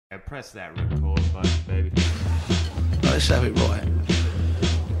Yeah, press that record button, baby. Let's have it right.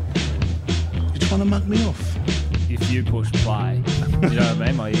 You're trying to mug me off. If you push play, you know what I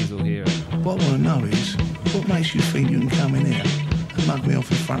mean? My ears will hear it. What I want to know is, what makes you think you can come in here and mug me off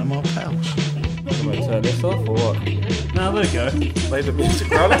in front of my pals? Am I turn this off or what? No, let it go. Leave the music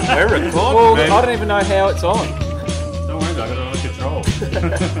rolling. We're recording. Well, man. I don't even know how it's on. Don't worry, I got it under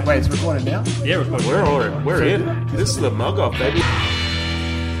control. Wait, it's recording now? Yeah, we're in. This is the mug off, baby.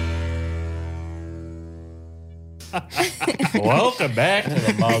 Welcome back to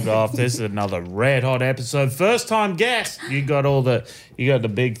the Mug Off. This is another red hot episode. First time guest. You got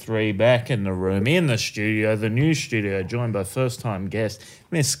the big three back in the room, in the studio, the new studio, joined by first time guest,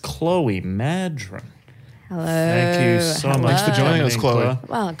 Miss Chloe Maddren. Hello. Thank you so much for joining us, Chloe.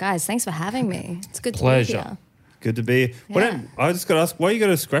 Well, guys, thanks for having me. It's good to Pleasure. be here. Good to be here. Yeah. I just got to ask, why you got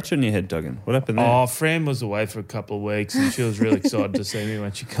a scratch on your head, Duggan? What happened there? Oh, Fran was away for a couple of weeks and she was really excited to see me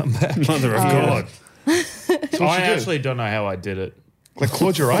when she come back. Mother of God. I actually don't know how I did it. Like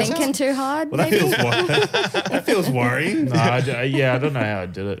clawed your eyes Thinking out? too hard, Well, maybe? that feels worrying. No, I don't know how I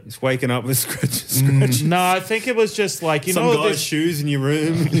did it. Just waking up with scratches. No, I think it was just like, Some guy's shoes in your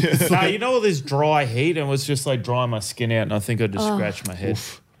room. No, you know all this dry heat, and it was just like drying my skin out, and I think I just scratched my head,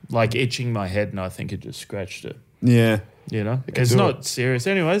 like itching my head, and I think it just scratched it. Yeah. You know, it's not serious.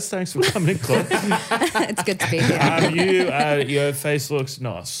 Anyways, thanks for coming in, Chloe. It's good to be here. Your face looks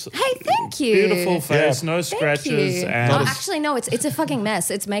nice. Hey, thank you. Beautiful face, no Thank scratches, you. and Oh, actually, no, it's a fucking mess.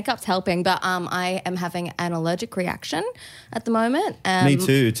 It's makeup's helping, but I am having an allergic reaction at the moment. Me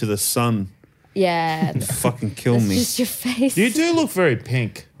too, to the sun. Yeah. Fucking kill It's me. just your face. you do look very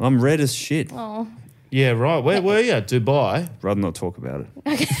pink. I'm red as shit. Oh. Yeah, right. Where were you? Dubai. Rather not talk about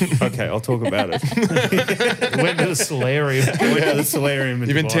it. Okay, I'll talk about it. Went to the solarium. Went to the solarium.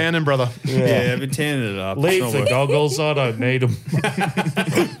 You've been tanning, brother. Yeah, I've been tanning it up. Leave It's the not goggles. I don't need them.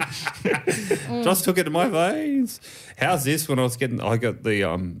 Just took it to my veins. How's this? When I got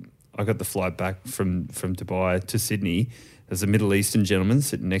the flight back from Dubai to Sydney. There's a Middle Eastern gentleman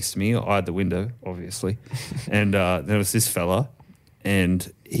sitting next to me. I had the window, obviously, and there was this fella,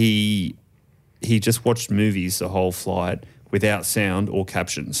 and he just watched movies the whole flight without sound or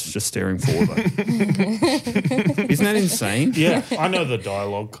captions, just staring forward. Isn't that insane? Yeah, I know the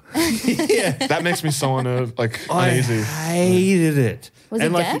dialogue. Yeah, That makes me so uneasy. I hated it. Was he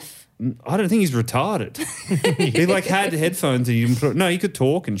deaf? I don't think he's retarded. He had headphones and he could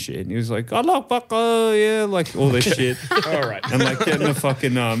talk and shit. And he was like, "Allah Akbar," yeah, like all this shit. All right. And getting a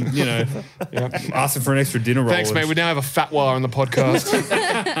fucking, asking for an extra dinner roll. Thanks, mate. We now have a fatwa on the podcast.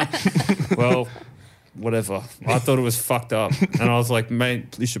 Well, whatever. I thought it was fucked up. And I was like,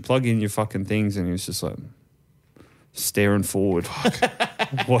 mate, you should plug in your fucking things. And he was just like staring forward,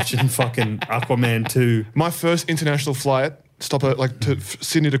 watching fucking Aquaman 2. My first international flight, stop at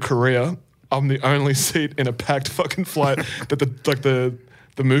Sydney to Korea. I'm the only seat in a packed fucking flight that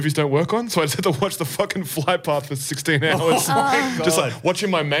the movies don't work on, so I just had to watch the fucking flight path for 16 hours. Just watching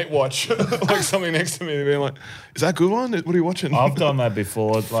my mate watch something next to me, being like, "Is that a good one? What are you watching?" I've done that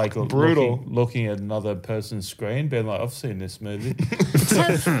before, Brutal. looking at another person's screen, being like, I've seen this movie.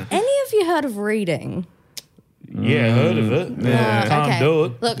 Have any of you heard of reading? Yeah, heard of it. Yeah. Can't do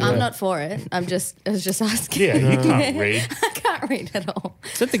it. Look, I'm not for it. I was just asking. Yeah, you can't read. I can't read at all.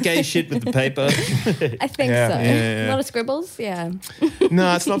 Is that the gay shit with the paper? I think Yeah. so. Yeah. A lot of scribbles, yeah.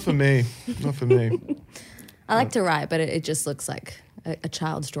 No, it's not for me. Not for me. I like to write, but it just looks like a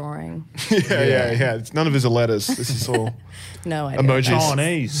child's drawing. Yeah. None of his are letters. This is all No idea. emojis.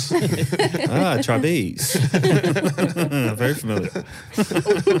 Chinese. Trapeze. Very familiar.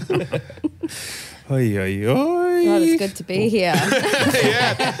 Oi, oi, oi. God, it's good to be here.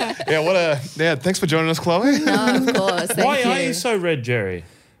 Thanks for joining us, Chloe. No, of course. Thank Why you. are you so red, Jerry?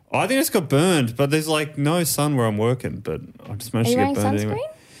 I think it's got burned, but there's no sun where I'm working, but I just managed Are you to wearing get burned sunscreen?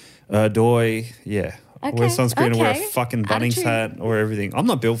 anyway. Do I? Yeah. I wear Okay, sunscreen, I wear a okay. fucking Bunnings Attitude. hat, or everything. I'm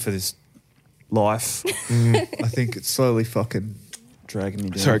not built for this life. I think it's slowly fucking dragging me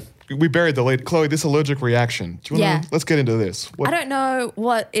down. Sorry, we buried the lead. Chloe, this allergic reaction. Do you want Yeah. Let's get into this. I don't know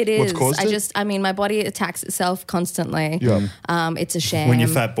what it is. caused it? My body attacks itself constantly. Yeah. It's a shame. When your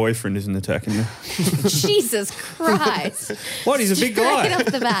fat boyfriend isn't attacking you. Jesus Christ. What? He's a big guy. Right off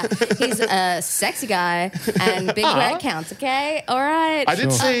the bat. He's a sexy guy and big red counts, okay? All right. I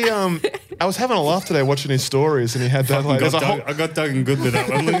did see. I was having a laugh today watching his stories, and he had that. I got Duggan good with that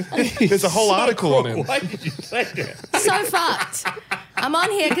one. There's a whole article on him. Why did you say that? So fucked. I'm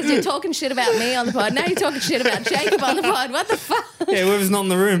on here because you're talking shit about me on the pod. Now you're talking shit about Jacob on the pod. What the fuck? Yeah, whoever's not in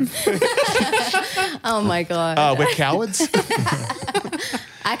the room. Oh my God. We're cowards.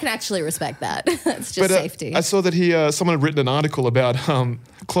 I can actually respect that. It's just safety. I saw that someone had written an article about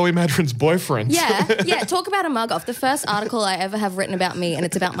Chloe Maddren's boyfriend. Yeah. Talk about a mug off. The first article I ever have written about me, and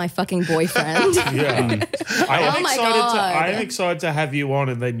it's about my fucking boyfriend. Yeah. Oh my God. I am excited to have you on,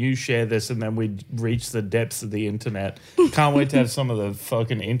 and then you share this, and then we reach the depths of the internet. Can't wait to have some of the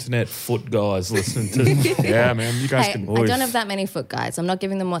fucking internet foot guys listening to. Yeah, man. You guys Hey, can. I don't have that many foot guys. I'm not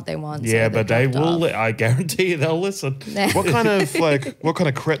giving them what they want. Yeah, so but they're they dropped will. off. I guarantee you, they'll listen. What kind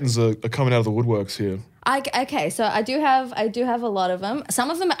of cretins are coming out of the woodworks here? Okay, so I do have a lot of them. Some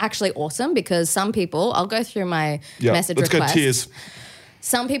of them are actually awesome because some people, I'll go through my message let's requests. go tiers.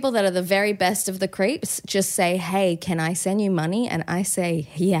 Some people that are the very best of the creeps just say, "Hey, can I send you money?" And I say,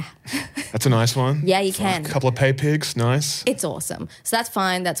 "Yeah." That's a nice one. Yeah, you can. A couple of pay pigs, nice. It's awesome. So that's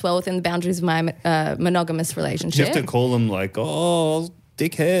fine. That's well within the boundaries of my monogamous Do you relationship. have to call them like, oh,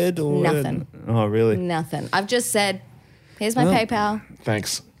 dickhead? Or Nothing. Oh, really? Nothing. I've just said, "Here's my Well- PayPal.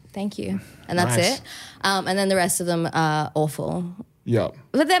 Thanks. Thank you," and that's Nice. it. And then the rest of them are awful. Yeah.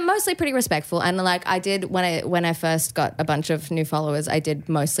 But they're mostly pretty respectful. And like I did when I first got a bunch of new followers, I did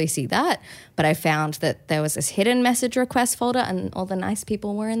mostly see that. But I found that there was this hidden message request folder and all the nice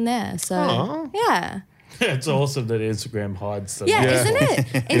people were in there. So Aw. yeah. It's awesome that Instagram hides them. Yeah, Yeah. isn't it?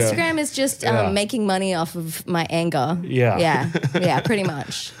 Instagram is just Yeah. making money off of my anger. Yeah. Yeah, pretty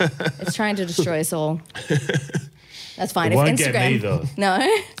much. It's trying to destroy us all. That's fine. It If won't Instagram, get me, though. No,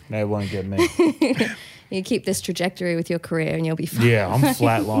 No, it won't get me. you keep this trajectory with your career and you'll be fine. Yeah, I'm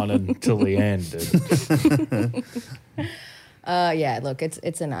flatlining until the end, dude. Yeah, look,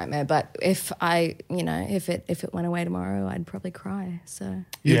 it's a nightmare. But if it went away tomorrow, I'd probably cry. So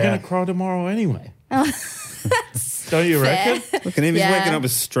You're Yeah. going to cry tomorrow anyway. Don't you fair. reckon? Look at him. He's Yeah. waking up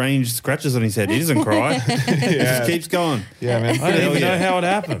with strange scratches on his head. He doesn't cry. He just keeps going. Yeah, man. I don't Hell even yeah. know how it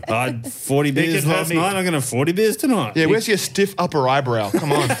happened. I had 40 beers can hurt last me. night. I'm going to have 40 beers tonight. Yeah, where's your stiff upper eyebrow?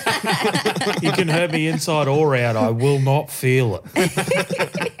 Come on. You can hurt me inside or out. I will not feel it.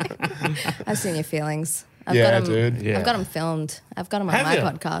 I've seen your feelings. I've Yeah, got 'em, dude. Yeah. I've got them filmed. I've got them on Have my you?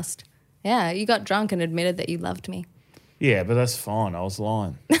 podcast. Yeah, you got drunk and admitted that you loved me. Yeah, but that's fine. I was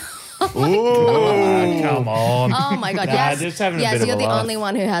lying. Ooh. Come on. Oh my god! Nah, yes, just having a yes, bit of you're a the laugh. only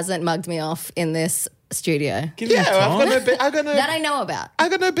one who hasn't mugged me off in this studio. Give me Yeah, time. That I know about. I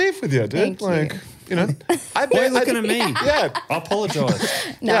got no beef with you, dude. Thank you. Like, you know, Why are you looking at me? Yeah, I apologise.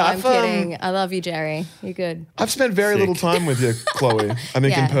 No, Yeah, I'm I've, kidding. I love you, Jerry. You're good. I've spent very little time with you, Chloe. I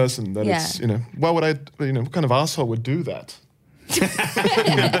think Yeah. in person. That Yeah. it's, you know, why would I? You know, what kind of asshole would do that?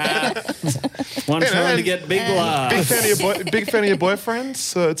 One You know, trying to and- get big laughs. Big fan of your boyfriend.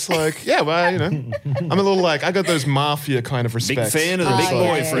 So it's like, yeah, well, you know, I'm a little like I got those mafia kind of Big respect. fan of the Oh, big yeah,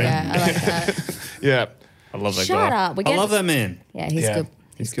 boyfriend. Yeah, I like that. Yeah. I love that Shut guy. up. I love that man. Yeah, he's Yeah, good.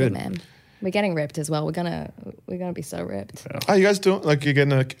 he's good, good. man. We're getting ripped as well. We're gonna be so ripped. Oh, you guys doing like you're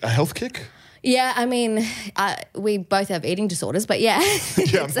getting a health kick? Yeah, I mean, we both have eating disorders, but yeah,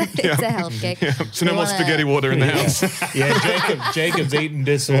 it's a health kick. Yeah. So no We more wanna- spaghetti water in the house. Yeah, Jacob's eating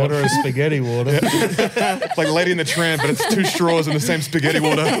disorder of spaghetti water. Like Lady in the Tramp, but it's two straws in the same spaghetti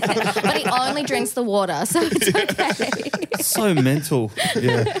water. But he only drinks the water, so it's okay. So mental.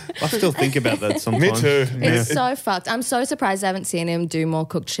 Yeah. I still think about that sometimes. Me too. It's so fucked. I'm so surprised I haven't seen him do more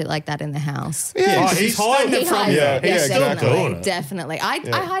cooked shit like that in the house. Yeah. Oh, he's hiding He it from hides you. it. Yeah, Yeah, exactly. Doing definitely. it.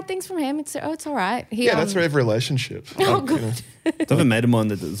 Definitely. I hide things from him. It's all right. He, Yeah, that's for every relationship. Oh, good. I have a mate of mine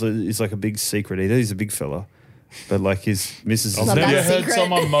that is like a big secret eater. He's a big fella. But like his missus I've not never that heard secret.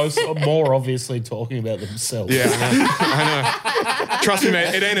 someone more obviously talking about themselves. Yeah, I know. Trust me,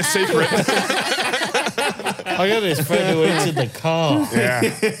 mate, it ain't a secret. I got this friend who eats in the car. Yeah.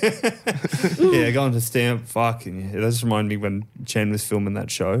 Yeah, going to Stamp. Fucking yeah. That just reminded me when Chan was filming that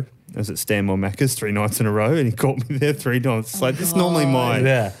show. I was at Stanmore Macca's 3 nights in a row and he caught me there 3 nights. It's like, this is normally my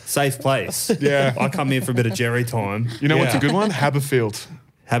Yeah. safe place. Yeah. I come here for a bit of Jerry time. You know what's Yeah. a good one? Haberfield.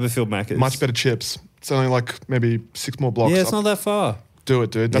 Haberfield Macca's. Much better chips. It's only like maybe 6 more blocks Yeah, it's up. not that far. Do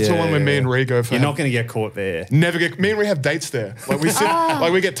it, dude. That's the Yeah, one where me yeah. and Ree go for. You're not going to get caught there. Never get. Me and Ree have dates there. Like we sit,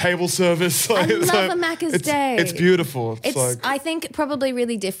 like we get table service. Like, love a Macca's it's, date. It's beautiful. It's, It's, like, I think, probably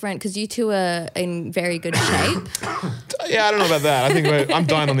really different because you two are in very good shape. yeah, I don't know about that. I think I'm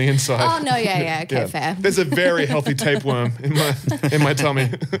dying on the inside. Oh, no, yeah, okay, Yeah. fair. There's a very healthy tapeworm in my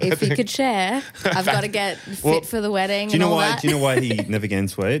tummy. If you could share, I've got to get fit Well, for the wedding Do you and know all why? that. Do you know why he never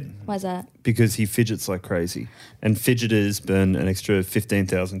gains weight? Why's that? Because he fidgets like crazy, and fidgeters burn an extra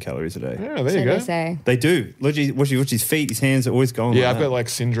 15,000 calories a day. Yeah, there So you go. they say. They do. Watch his feet. His hands are always going. Yeah, like I've that. got like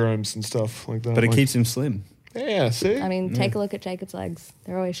syndromes and stuff like that. But it like, keeps him slim. Yeah, see. I mean, take a look at Jacob's legs.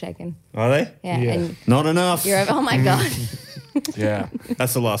 They're always shaking. Are they? Yeah, Yeah. and Not enough. you're over. Oh my God. yeah.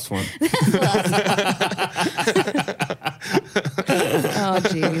 That's the last one. Oh,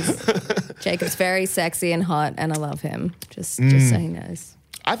 jeez. Jacob's very sexy and hot, and I love him. Just so he knows.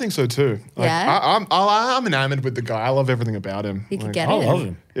 I think so too. Like, Yeah? I'm enamored with the guy. I love everything about him. He could Like, get I in. love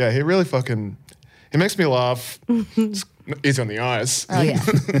him. Yeah, he really fucking. He makes me laugh. It's easy on the eyes. Oh, yeah.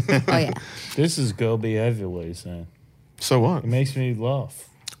 Oh, yeah. This is girl behavior, what you're saying. So what? It makes me laugh.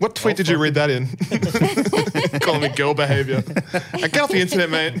 What tweet did you read that in? Calling me girl behavior. Get off the internet,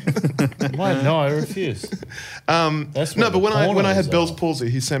 mate. Why? No, I refuse. That's No, what but when I pornos had Bell's are. palsy,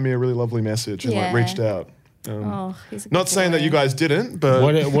 he sent me a really lovely message and like Yeah. reached out. Oh, he's a good Not saying that boy. you guys didn't, but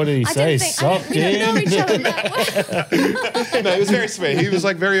What did he I say? didn't think Suck, we don't know dude. each other that well. no, he was very sweet. He was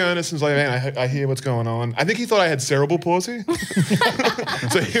like very earnest and was like, man, I hear what's going on. I think he thought I had cerebral palsy.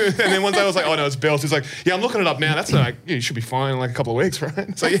 And then once I was like, oh no, it's Bell's. He's like, yeah, I'm looking it up now. That's like, yeah, you should be fine in like a couple of weeks,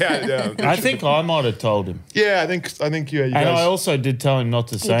 right? So yeah. I think I might have told him. Yeah, I think you And guys. I also did tell him not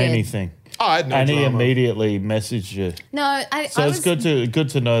to say did. anything. Oh, I had no And he drama. immediately messaged you. No, I So was, it's good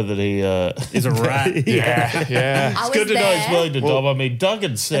to know that he Is a rat. yeah. Yeah. I was Good to know he's there. willing to dive. I mean,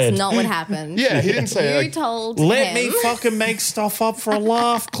 Duggan said, That's not what happened. Yeah, he didn't say You like, told let him. me fucking make stuff up for a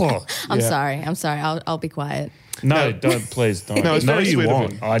laugh clock. I'm Yeah. sorry. I'll be quiet. No, don't, please don't. No, it's very you sweet of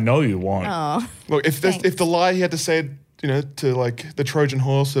won't. him. I know you won't. Oh, look, if Thanks. the lie he had to say, to like the Trojan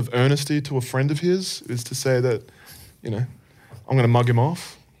horse of earnesty to a friend of his is to say that, I'm going to mug him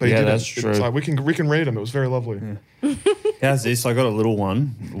off. But he Yeah, didn't. that's true. It's like we can read him. It was very lovely. How's this? I got a little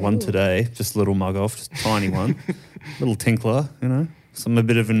one today, just a little mug off, just a tiny one, little tinkler, some a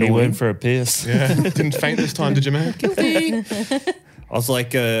bit of He annoying. went for a piss. Yeah, didn't faint this time, did you, man? I was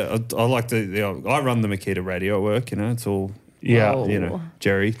like, I like I run the Makita radio at work, it's all, Yeah. Whoa.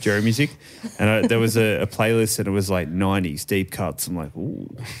 Jerry music. And there was a playlist and it was like 90s deep cuts. I'm like, ooh,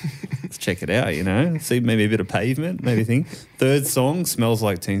 let's check it out, See maybe a bit of Pavement, maybe think. Third song, Smells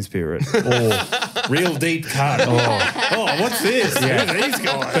Like Teen Spirit. Oh, real deep cut. Oh, what's this? Yeah. Who are these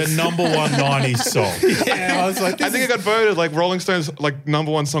guys? The number one 90s song. Yeah, I was like, I think it got voted like Rolling Stones like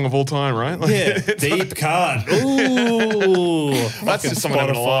 #1 song of all time, right? Like, yeah, deep cut. Ooh, That's just someone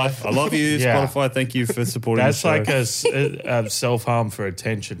having a laugh. I love you, Yeah. Spotify. Thank you for supporting That's the show. like a self-harm for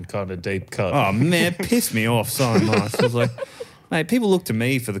attention kind of deep cut. Oh man, pissed me off so much. I was like, mate, people look to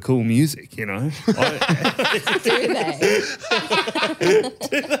me for the cool music, Do they?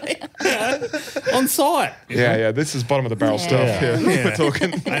 on site. yeah. This is bottom of the barrel Yeah. stuff. Yeah. We're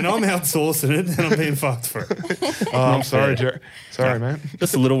talking. And I'm outsourcing it and I'm being fucked for it. Oh, I'm sorry, Jerry. Sorry, man.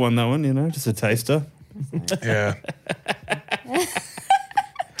 Just a little one, that one, just a taster. Yeah. I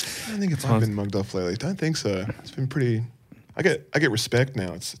don't think if I've been mugged off lately. Don't think so. It's been pretty. I get respect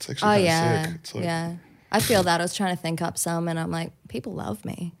now. It's actually Oh kind of yeah, sick. It's like, yeah. I feel that. I was trying to think up some, and I'm like, people love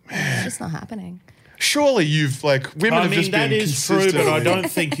me. It's just not happening. Surely you've like women I have mean, just that been is true, but I consistently- don't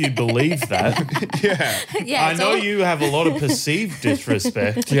think you believe that. Yeah. Yeah, I it's know all- you have a lot of perceived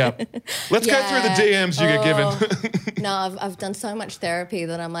disrespect. Yeah. Let's go through the Yeah. DMs you get given. No, I've done so much therapy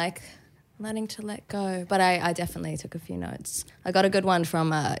that I'm like learning to let go. But I definitely took a few notes. I got a good one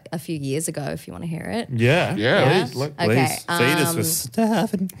from a few years ago. If you want to hear it. Yeah. Yeah. Yeah? Like, Okay. Please feed us with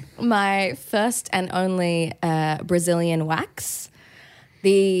stuff. My first and only Brazilian wax.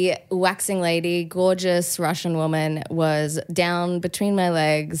 The waxing lady, gorgeous Russian woman, was down between my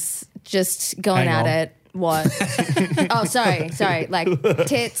legs, just going Hang at on. it. What? Oh, sorry. Like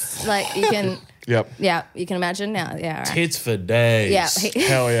tits. Like you can, Yep. yeah, you can imagine now. Yeah, all right. Tits for days. Yeah.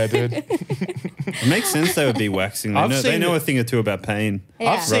 Hell yeah, dude. It makes sense they would be waxing. I've They seen know it. a thing or two about pain.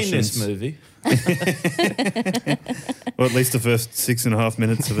 Yeah. I've seen this Russians. movie. Or at least the first 6.5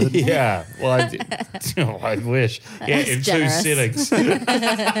 minutes of it. Yeah. Well, I wish. Yeah, in generous. 2 sittings.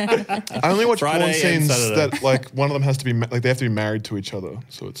 I only watch Friday porn and scenes Saturday. that like one of them has to be like they have to be married to each other.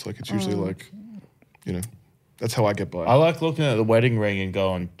 So it's like it's usually like, that's how I get by. I like looking at the wedding ring and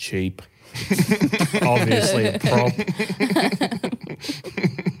going, cheap. Obviously a prop.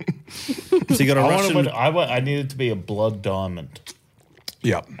 So you got a Russian. I need it to be a blood diamond.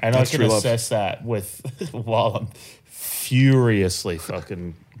 Yeah, And that's I can true love. assess that with while I'm furiously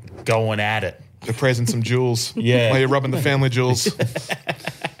fucking going at it. You're praising some jewels. Yeah. While you're rubbing the family jewels.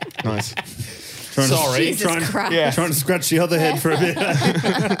 Nice. Trying to- Sorry. Jesus Christ. Yeah. Trying to scratch the other head for a bit.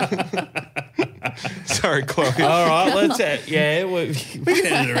 Sorry, Chloe. All right, let's. Yeah, We can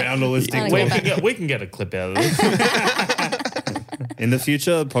edit around all this Yeah. thing. we can get a clip out of this. In the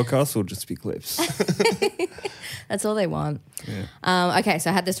future, the podcast will just be clips. That's all they want. Okay,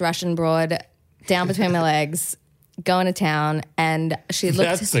 so I had this Russian broad down between my legs, going to town, and she looked.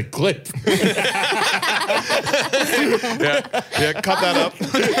 That's the clip. Yeah, cut that up.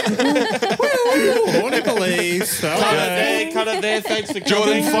 Warning police. Cut it there. Thanks for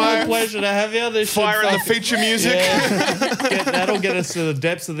Jordan, coming. fire- My pleasure to have you. This should Fire in the fucking- feature music. That'll get us to the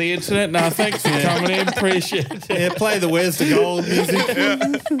depths of the internet. No, thanks for coming in. Appreciate it. Yeah, play the Where's the Gold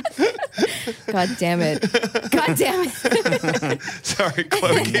music. God damn it! God damn it! Sorry,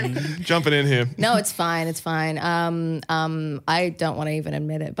 Chloe, keep jumping in here. No, it's fine. It's fine. I don't want to even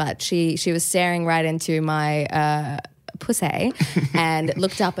admit it, but she was staring right into my pussy and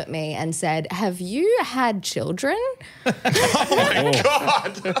looked up at me and said, "Have you had children?"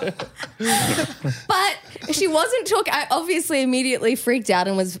 God. But she wasn't talking. I obviously immediately freaked out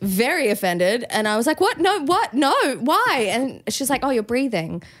and was very offended. And I was like, "What? No, what? No, why?" And she's like, "Oh, you're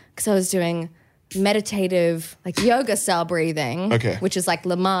breathing," because I was doing meditative, like yoga style breathing, Okay. which is like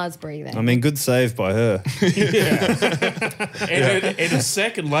Lamar's breathing. I mean, good save by her. In a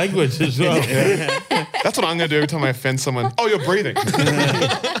second language as well. That's what I'm going to do every time I offend someone. Oh, you're breathing.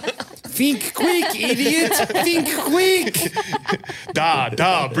 Think quick, idiot. Think quick.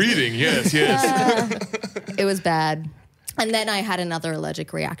 Breathing. Yes. It was bad. And then I had another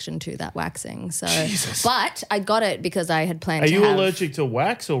allergic reaction to that waxing. So, but I got it because I had planned Are to you have allergic to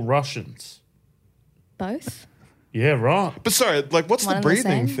wax or Russians? both. Yeah, right. But sorry, like, what's One the and the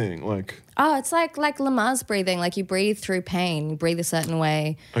breathing same? thing? Like, Oh, it's like Lamar's breathing. Like you breathe through pain. You breathe a certain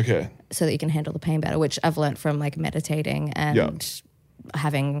way okay. so that you can handle the pain better, which I've learned from like meditating and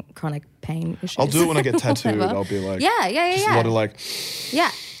having chronic pain issues. I'll do it when I get tattooed. Whatever. I'll be like, Yeah. just a lot of like,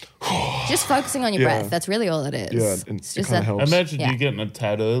 Yeah. Just focusing on your Yeah. breath. That's really all it is. yeah, and It's it just kind of a, helps. Imagine Yeah. you getting a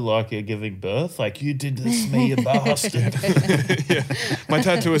tattoo like you're giving birth. Like, you did this to me, you bastard. My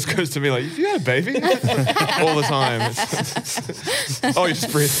tattooist goes to me like, "Have you had a baby?" All the time. Oh, you're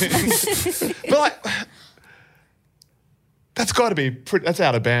just breathing. But like, that's got to be that's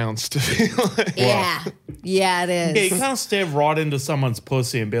out of bounds to feel like. yeah. Yeah, it is. Yeah, you can't stare right into someone's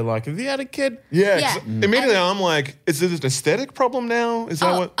pussy and be like, "Have you had a kid?" Yeah, Yeah. 'cause immediately I'm like, is this an aesthetic problem now? Is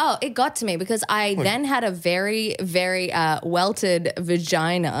that what? Oh, it got to me because I then had a very, very welted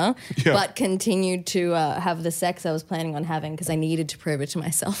vagina, Yeah. but continued to have the sex I was planning on having because I needed to prove it to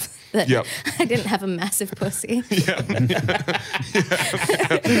myself that Yep. I didn't have a massive pussy.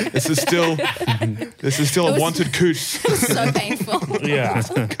 This is still a wanted cooch. It was so painful. Yeah.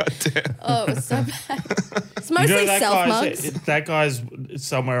 Oh, it was so bad. It's You mostly know, self-mugs. that guy's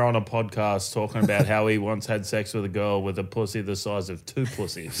somewhere on a podcast talking about how he once had sex with a girl with a pussy the size of two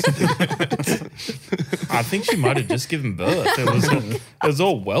pussies. I think she might have just given birth. It was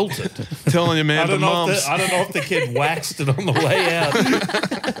all welted. Telling you, I man, the don't, know moms. if I don't know if the kid waxed it on the way out.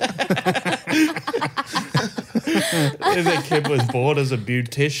 If the kid was bought as a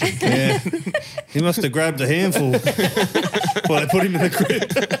beautician. Yeah. He must have grabbed a handful while they put him in the crib.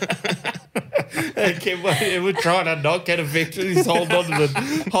 The kid was trying to not get evicted. He's hold on to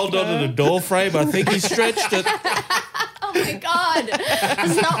the door frame. I think he stretched it. Oh my God.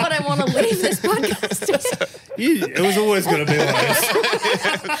 That's not what I want to leave this podcast with. It was always going to be like this.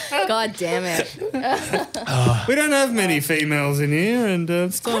 God damn it. We don't have many females in here, and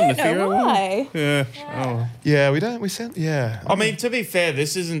it's starting to figure out Why? Yeah. Oh. Yeah, we don't. We said, yeah. I mean, to be fair,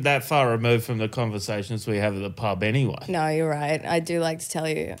 this isn't that far removed from the conversations we have at the pub anyway. No, you're right. I do like to tell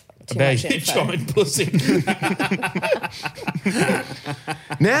you too About much your info. giant pussy.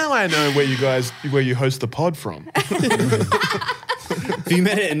 Now I know where you host the pod from. Have you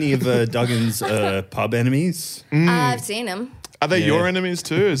met any of Duggan's pub enemies? I've seen him. Are they Yeah. your enemies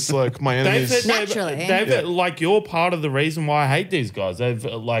too? It's like my enemies. Naturally. Like, you're part of the reason why I hate these guys. They've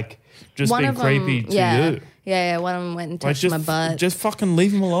just One been of them, creepy to you. Yeah, one of them went and Like, touched my butt. just fucking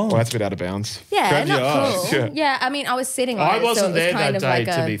leave them alone. Well, that's a bit out of bounds. yeah, grab not your ass. cool. Yeah. Yeah, I mean, I was sitting on I it, wasn't so it was there kind that of day,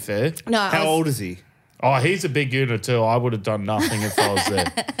 like to be fair. No, How old is he? Oh, he's a big unit too. I would have done nothing if I was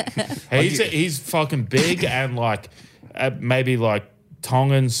there. He's fucking big and maybe like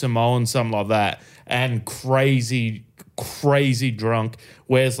Tongan, Samoan, something like that, and crazy drunk.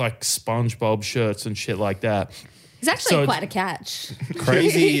 Wears like SpongeBob shirts and shit like that. He's actually So quite a catch.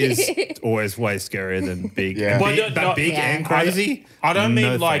 Crazy is always way scarier than big. Yeah. And Well, big, no, but big yeah. and crazy? I don't mean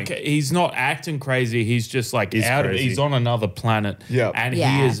No like thank. he's not acting crazy. He's just like He's crazy. he's on another planet. Yeah. And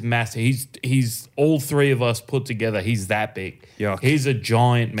Yeah. he is massive. He's all three of us put together. He's that big. Yuck. He's a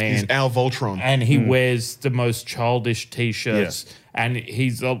giant man. He's Al Voltron. And he wears the most childish t-shirts. Yeah. And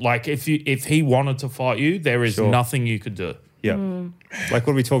he's like, if he wanted to fight you, there is Sure. nothing you could do. Yeah. Like, what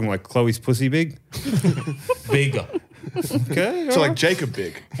are we talking? Like Chloe's pussy big? Bigger. Okay. So like Jacob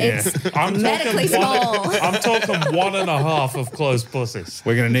Big. It's I'm medically talking small. I'm talking 1.5 of closed pussies.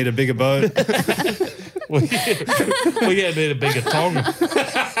 We're going to need a bigger boat. We need a bigger tongue.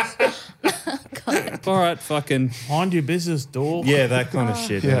 All right, fucking. Mind your business, dog. Yeah, that kind of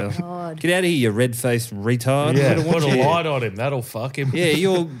shit. Yeah. God. Get out of here, you red-faced retard. Yeah, We don't want put a you. light on him. That'll fuck him. Yeah,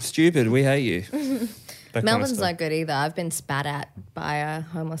 you're stupid. We hate you. That kind of Melbourne's stuff. not good either. I've been spat at by a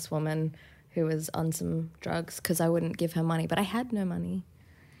homeless woman who was on some drugs because I wouldn't give her money, but I had no money.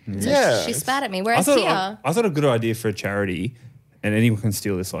 So Yeah. she spat at me. I Whereas thought, here, I thought a good idea for a charity, and anyone can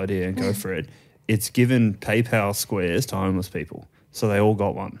steal this idea and go for it. It's given PayPal squares to homeless people, so they all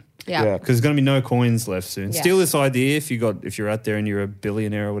got one. yeah. Yeah. Because there's going to be no coins left soon. Yeah. Steal this idea if you're out there and you're a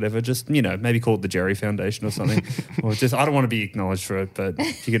billionaire or whatever. Just maybe call it the Jerry Foundation or something. Or just I don't want to be acknowledged for it, but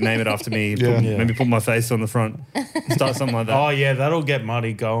if you could name it after me, maybe put my face on the front, start something like that. Oh, yeah, that'll get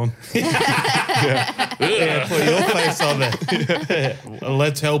money going. Yeah, put your face on there.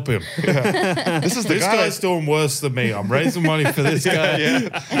 Let's help him. This is the This guy. guy's doing worse than me. I'm raising money for this guy. Yeah,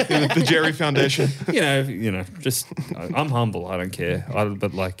 the Jerry Foundation. Just I'm humble. I don't care.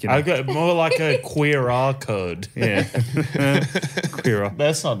 But I got more like a queer R code. yeah, queer up.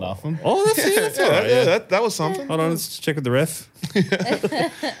 That's not nothing. Oh, that's all right. Yeah, that was something. Hold on, let's check with the ref.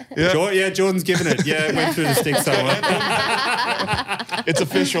 Yeah. Jordan's given it. Yeah, it went through the stick somewhere. It's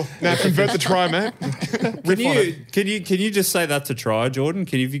official. Now convert the try, mate. Can you just say that's a try, Jordan?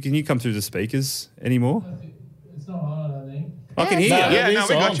 Can you come through the speakers anymore? It's not on, I think. I can hear No, you. Yeah, It no, is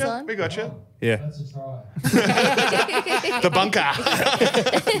we got on. you. We got you. Yeah. That's a try. The bunker.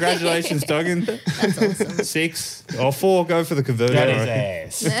 Congratulations, Duggan. That's awesome. 6 or 4. Go for the converter. Got his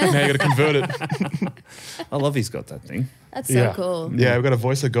ass. Now you got to convert it. I love he's got that thing. That's so Yeah. cool. Yeah, we've got a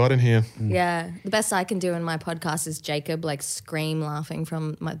voice of God in here. Yeah. The best I can do in my podcast is Jacob scream laughing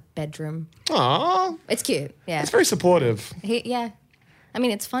from my bedroom. Aww, It's cute. Yeah. it's very supportive. Yeah. I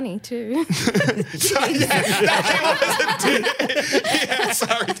mean, it's funny too. Sorry,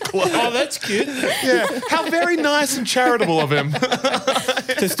 sorry, Claude. Oh, that's cute. Yeah, how very nice and charitable of him.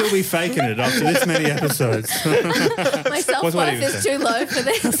 To still be faking it after this many episodes. My self what he worth was is too low for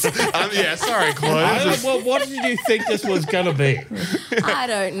this. Yeah, sorry, Claude. Well, what did you think this was going to be? I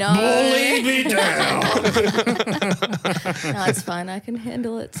don't know. Leave me down. No, it's fine. I can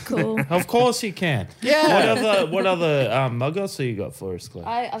handle it. It's cool. Of course you can. Yeah. What other Muggles have you got for us, Claire?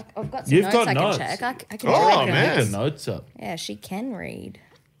 I've got some You've notes got I notes. can check. I can Oh, check man. Get the notes up. Yeah, she can read.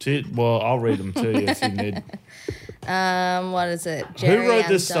 Well, I'll read them to you if you need. What is it? Jerry Who wrote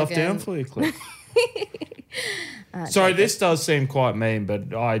and this stuff Duggan. down for you, Claire? Sorry, this does seem quite mean,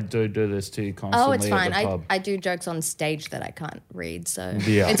 but I do this to you constantly. Oh, it's fine. At the pub. I do jokes on stage that I can't read, so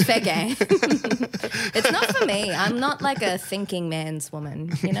Yeah. it's fair game. It's not for me. I'm not like a thinking man's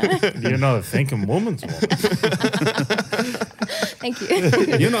woman, you know? You're not a thinking woman's woman. Thank you.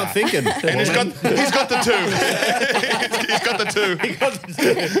 You're not thinking. And he's got the two. He's got the two.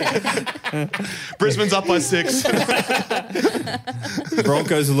 Brisbane's up by 6. The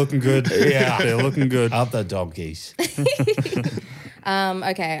Broncos are looking good. Yeah. They're looking good. Up the donkeys.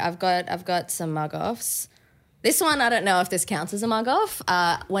 Okay, I've got some mug offs. This one, I don't know if this counts as a mug off.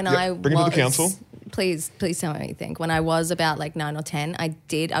 When I bring it to the council. Please tell me what you think. When I was about 9 or 10, I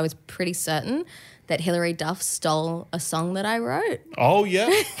was pretty certain that Hilary Duff stole a song that I wrote. Oh, yeah.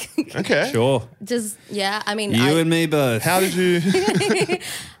 Okay. Sure. Just, yeah, I mean, You and me both. How did you?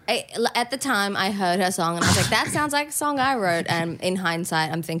 at the time, I heard her song and I was like, that sounds like a song I wrote. And in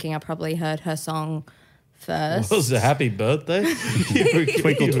hindsight, I'm thinking I probably heard her song first. Was it a happy birthday?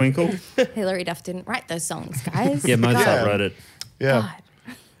 Twinkle, twinkle. Hilary Duff didn't write those songs, guys. Yeah, Mozart Yeah. wrote it. Yeah.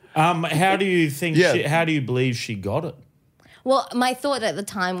 God. How do you think? Yeah. How do you believe she got it? Well, my thought at the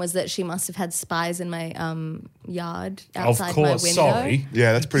time was that she must have had spies in my yard outside Of course. my window. Sorry.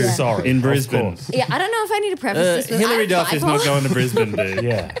 Yeah, that's pretty. Sorry. In Of Brisbane. course. Yeah, I don't know if I need to preface this with Hilary I'm Duff is not bipolar. going to Brisbane, dude.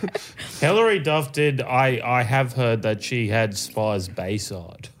 Yeah. Hilary Duff did. I have heard that she had spies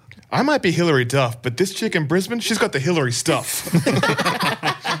Bayside. I might be Hilary Duff, but this chick in Brisbane, she's got the Hillary stuff.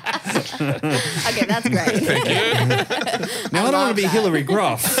 Okay, that's great. Now, I don't want love to be that. Hillary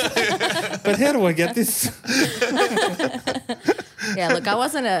Groff. But how do I get this? Yeah, look, I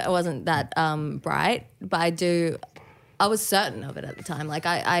wasn't that bright, but I was certain of it at the time. Like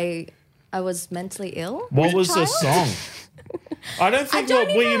I was mentally ill. What as a was the child. song? I don't think. don't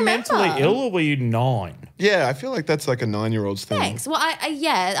were even you mentally remember. ill or were you 9? Yeah, I feel like that's like a 9-year-old's thing. Thanks. Well,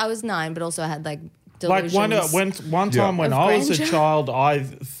 I was 9, but also I had Like delusions. one time when Of I was a grandeur. child, I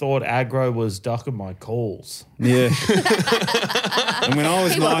thought aggro was ducking my calls. Yeah. And when I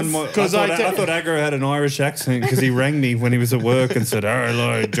was He 9, was. I thought Agro had an Irish accent because he rang me when he was at work and said,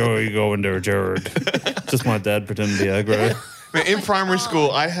 hello, Joey, going there, Jared. Just my dad pretending to be Agro. Man, in primary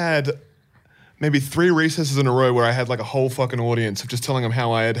school, I had maybe 3 recesses in a row where I had like a whole fucking audience of just telling them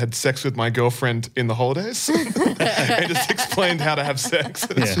how I had sex with my girlfriend in the holidays and just explained how to have sex.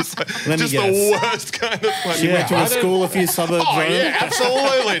 And It's just, like, Let me just guess. the worst kind of fucking. You went to a school a few suburbs Oh over. yeah,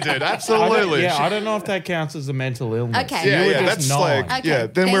 absolutely, dude, absolutely. I don't know if that counts as a mental illness. Okay. Yeah, You were yeah, just that's nine. like Okay, yeah.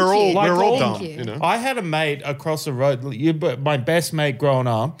 Then thank we're all you. we're all Thank dumb, you. you know. I had a mate across the road. My best mate growing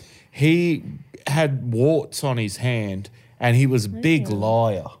up, he had warts on his hand, and he was a big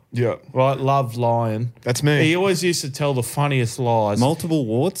liar. Yeah, Right, loved lying. that's me. He always used to tell the funniest lies. Multiple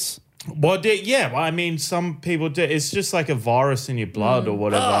warts? Well, yeah, I mean, some people do. It's just like a virus in your blood or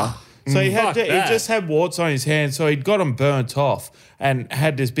whatever. So he just had warts on his hand, so he'd got them burnt off and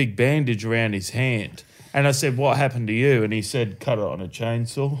had this big bandage around his hand. And I said, "What happened to you?" And he said, "Cut it on a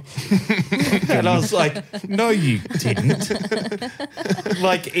chainsaw." And I was like, "No, you didn't."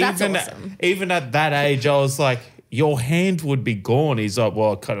 Like That's even awesome. even at that age, I was like, "Your hand would be gone." He's like,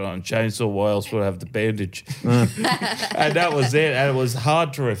 "Well, I cut it on a chainsaw. Why else would I have the bandage?" And that was it. And it was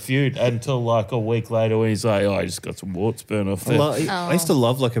hard to refute until like a week later when he's like, "Oh, I just got some warts burned off there." I used to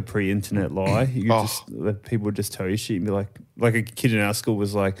love like a pre-internet lie. You could just let people would just tell you shit and be like a kid in our school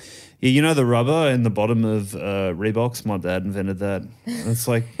was like, yeah, you know the rubber in the bottom of Reeboks? My dad invented that. And it's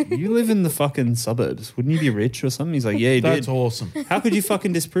like, you live in the fucking suburbs. Wouldn't you be rich or something? He's like, yeah, he That's did. awesome. How could you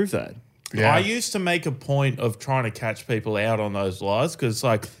fucking disprove that? Yeah. I used to make a point of trying to catch people out on those lies because,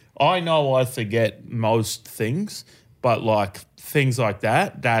 like, I know I forget most things, but like things like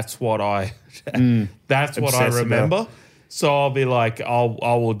that, that's what I Obsess remember. about. So I'll be like, I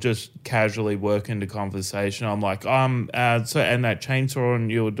will just casually work into conversation. I'm like, so and that chainsaw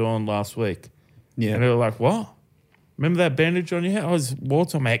you were doing last week, Yeah. and they're like, what? Remember that bandage on your head? I was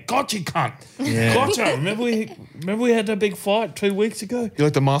warts on my head. Gotcha, cunt. Yeah. Gotcha. Remember we had that big fight 2 weeks ago? You're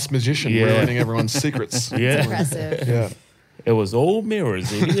like the masked magician, Yeah. ruining everyone's secrets. Yeah. Impressive. Yeah. It was all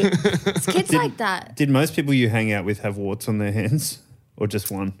mirrors, idiot. It's kids like that. Did most people you hang out with have warts on their hands or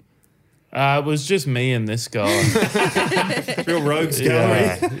just one? It was just me and this guy. Real rogues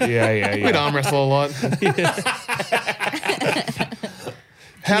gallery. Yeah. We'd arm wrestle a lot.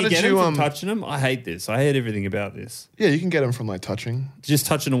 How Can you did get you them from touching them? I hate this. I hate everything about this. Yeah, you can get them from like touching. Just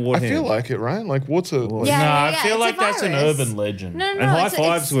touching a wart I hand. feel like it, right? Like warts are. Like, Yeah, No, yeah, I yeah, feel it's like a that's an virus. urban legend. No, And high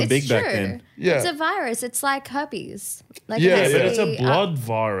fives were it's big back true. then. Yeah. It's a virus. It's like herpes. Like Yeah, it has But to it's a be, blood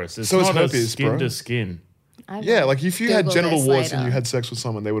virus. It's So it's not herpes, a skin bro. to skin. I will Yeah, like if you had Google genital this warts and later. you had sex with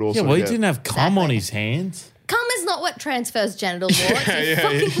someone, they would also. Yeah, well, he get- didn't have cum on Exactly. his hands. Cum is not what transfers genital warts. You yeah,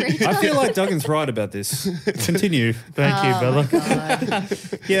 fucking retard. I feel like Duggan's right about this. Continue. Thank you, Bella.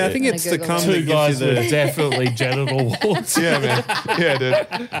 Yeah, I think I'm it's gonna the Google cum it. that Two gives guys you with the... definitely genital warts. Yeah, man. Yeah,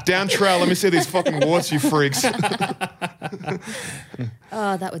 dude. Down trail. Let me see these fucking warts, you freaks.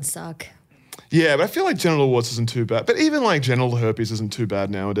 Oh, that would suck. Yeah, but I feel like genital warts isn't too bad. But even like genital herpes isn't too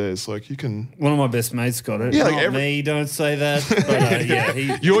bad nowadays. Like you can. One of my best mates got it. Yeah, like Not every- me, don't say that. But yeah,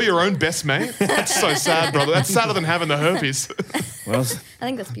 he... You're your own best mate. That's so sad, brother. That's sadder than having the herpes. Well, I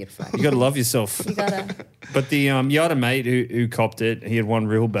think that's beautiful. you got to love yourself. You gotta. But the you had a mate who copped it. He had one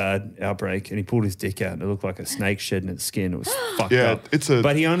real bad outbreak, and he pulled his dick out, and it looked like a snake shedding its skin. It was fucked Yeah, up. it's a-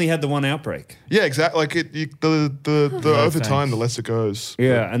 But he only had the one outbreak. Yeah, exactly. Like the over thanks. time, the less it goes.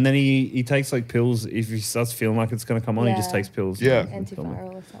 Yeah, and then he takes like pills. If he starts feeling like it's going to come on, he just Yeah. takes pills. Yeah.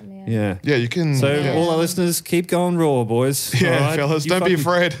 Antiviral or something. Yeah. Yeah, you can. So yeah. all our listeners, keep going raw, boys. Yeah, all right? fellas, You don't be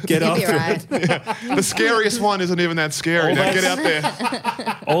fucking afraid. Get You'll be after it. right. The scariest one isn't even that scary. All Now that- get out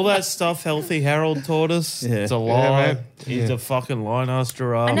there. All that stuff Healthy Harold taught us, Yeah. it's a Yeah, lie. man. He's a fucking line-ass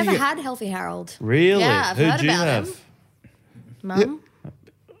giraffe. I never had Healthy Harold. Really? Yeah, I've Who'd heard you about have? him. Mum?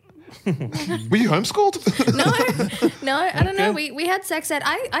 Were you homeschooled? No, I don't know. We had sex ed.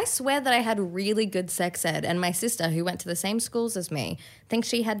 I swear that I had really good sex ed, and my sister, who went to the same schools as me, thinks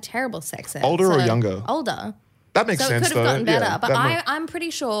she had terrible sex ed. Older or younger? Older. That makes So it sense, could have though. gotten better. Yeah, but that might- I'm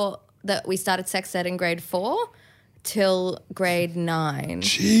pretty sure that we started sex ed in grade 4 till grade 9.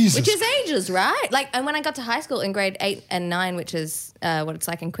 Jesus. Which is ages, right? Like, and when I got to high school in grade 8 and 9, which is what it's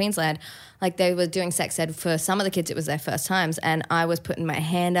like in Queensland, like they were doing sex ed for some of the kids, it was their first times, and I was putting my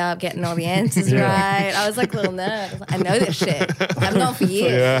hand up, getting all the answers right. I was like a little nerd. I was like, I know this shit. I've known for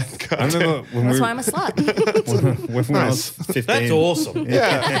years. Yeah. I remember when That's we why I'm a slut. when I was 15. That's awesome.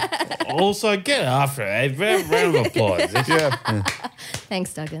 Yeah. Also, get after it. Round of applause. Yeah.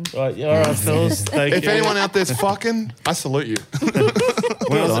 Thanks, Duggan. Right, all right, fellas. Thank If you. anyone out there's fucking, I salute you.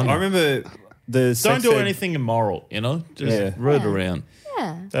 When I remember the Don't sex do ed- anything immoral, you know? Just Yeah. root around.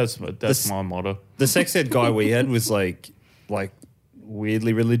 Yeah. That's my motto. The sex ed guy we had was like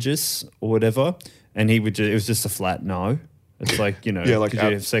weirdly religious or whatever, and he would it was just a flat no. It's like, you know, Yeah, like could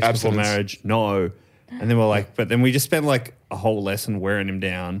you have sex before abstinence. marriage? No. And then we're like, but then we just spent like a whole lesson wearing him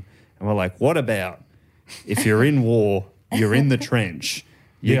down. And we're like, what about if you're in war, you're in the trench?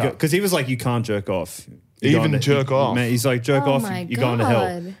 Yeah. Because he was like, you can't jerk off. Even jerk off. Man, he's like, jerk Oh off, my you're going to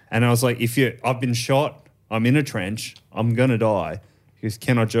hell. God. And I was like, I've been shot, I'm in a trench, I'm going to die. He goes,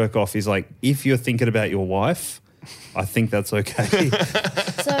 can I jerk off? He's like, if you're thinking about your wife, I think that's okay.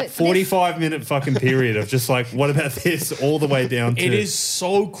 So 45-minute fucking period of just like, what about this? All the way down to... It is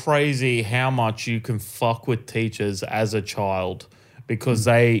so crazy how much you can fuck with teachers as a child because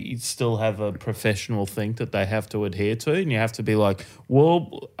they still have a professional thing that they have to adhere to, and you have to be like,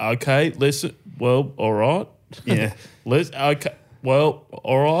 well, okay, listen, well, all right. Yeah. Okay, well,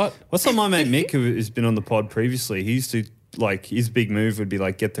 all right. What's like my mate Mick, who has been on the pod previously, he used to, like, his big move would be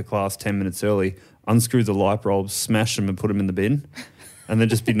like, get to class 10 minutes early, unscrew the light bulbs, smash them and put them in the bin. And then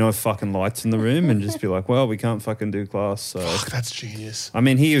just be no fucking lights in the room and just be like, well, we can't fucking do class. So Fuck, that's genius. I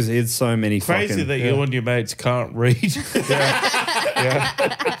mean, he had so many Crazy fucking... that you and your mates can't read. He's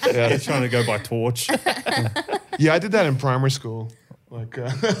trying to go by torch. Yeah, I did that in primary school. Like, I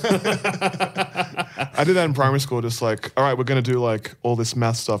did that in primary school. Just like, all right, we're gonna do like all this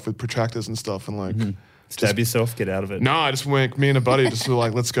math stuff with protractors and stuff, and like, Stab yourself, get out of it. no, I just went. Me and a buddy just were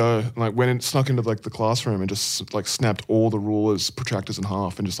like, let's go. And, like, went in, snuck into like the classroom and just like snapped all the rulers, protractors in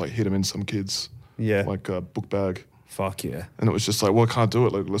half, and just like hit them in some kids' Yeah. like book bag. Fuck yeah. And it was just like, well, I can't do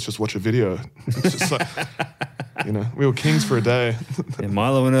it. Like, let's just watch a video. It's just like, you know, we were kings for a day. Yeah,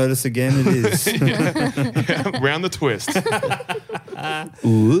 Milo and Otis again it is. Yeah, round the twist.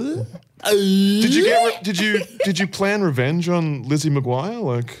 Did you plan revenge on Lizzie McGuire?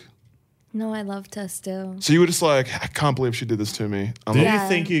 Like, No, I loved her still. so you were just like, I can't believe she did this to me. I'm Do like, Yeah. you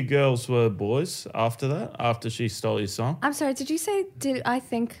think you girls were boys after that? After she stole your song? I'm sorry, did you say, did I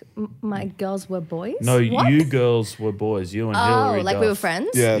think my girls were boys? No, What? you girls were boys. You and Oh, Hillary. like we were Duff. friends?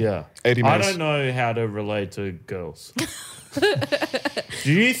 yeah, Yeah. 80 I minutes. don't know how to relate to girls.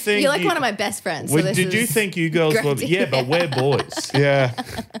 Do you think You're like one of my best friends. So Wait, this did you is think you girls great were? to Yeah, but hear. we're boys. Yeah,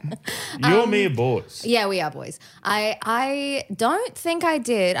 You and me are boys. Yeah, we are boys. I don't think I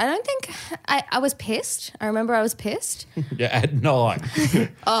did. I don't think I was pissed. I remember I was pissed. Yeah, at night.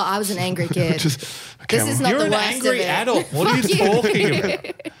 Oh, I was an angry kid. just This is not You're the an worst angry of it. adult. What are you Fuck talking about?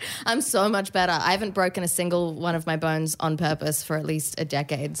 I'm so much better. I haven't broken a single one of my bones on purpose for at least a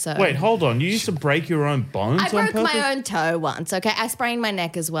decade. So Wait, hold on. You used to break your own bones I on broke purpose? my own toe once. Okay, I sprained my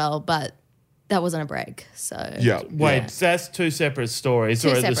neck as well, but that wasn't a break. So yeah. Wait, Yeah. that's two separate stories two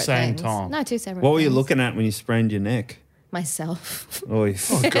or at separate the same things. time? No, two separate. What were you things. looking at when you sprained your neck? Myself. Oy.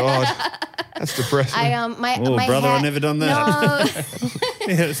 Oh God, that's depressing. My Oh, my brother, hair, I've never done that.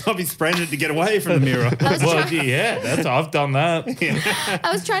 No, Yeah, I'll be spraining it to get away from the mirror. Well, yeah, I've done that.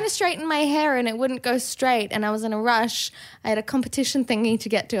 I was trying to straighten my hair and it wouldn't go straight, and I was in a rush. I had a competition thingy to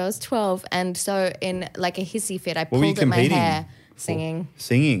get to. I was 12, and so in like a hissy fit, I were you pulled at my competing hair singing.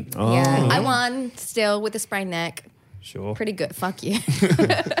 Singing. Oh, Yeah, I won still with a sprained neck. sure. Pretty good. Fuck you.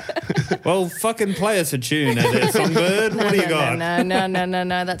 Well, fucking play us a tune, there, Songbird. What do you got? No.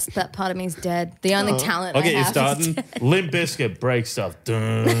 That part of me is dead. The only talent I'll get I you have is starting. dead. Limp Bizkit break stuff.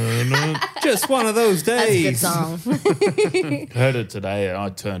 Dun, dun. Just one of those That's a good days. song. Heard it today and I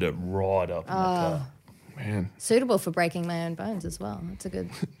turned it right up in the car. Man, Suitable for breaking my own bones as well. That's a good.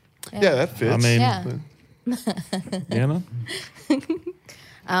 yeah, that fits. I mean, Yeah. you know?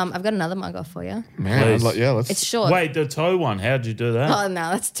 I've got another mug off for you. man, Please. yeah, let's. It's short. Wait, the toe one, how'd you do that? Oh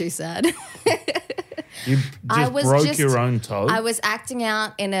no, that's too sad. You I just was broke just- your own toe? I was acting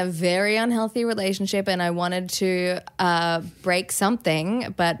out in a very unhealthy relationship, and I wanted to break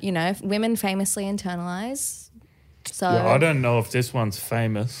something. But you know, women famously internalize. So I don't know if this one's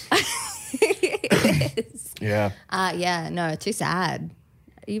famous. Yeah, yeah, no, too sad.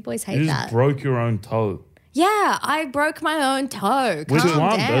 You boys hate You that. just broke your own toe. Yeah, I broke my own toe. Which Calm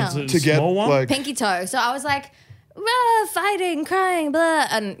one? down. That's a to get small one? like Pinky toe. So I was like, fighting, crying, blah.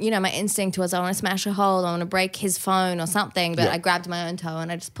 And, you know, my instinct was I want to smash a hole, I want to break his phone or something. But Yeah. I grabbed my own toe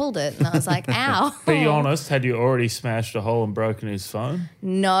and I just pulled it. And I was like, ow. Be honest, had you already smashed a hole and broken his phone?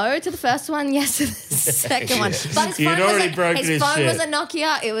 No to the first one, yes to the second one. But his You'd phone, already was, broken his his phone was a shit.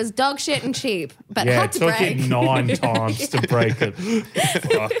 Nokia. It was dog shit and cheap. But Yeah, hard it to took break. it 9 times to break it.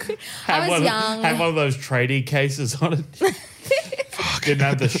 Fuck. I was young. Had one of those tradie cases on it. Didn't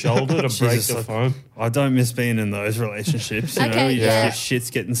have the shoulder to break Jesus, the phone. I don't miss being in those relationships. You know, Okay, your yeah. shit's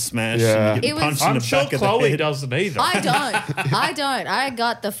getting smashed Yeah. and you It get was- punched in I'm the sure back of the Chloe head. doesn't either. I don't. I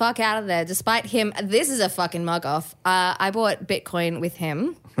got the fuck out of there despite him. This is a fucking mug off. I bought Bitcoin with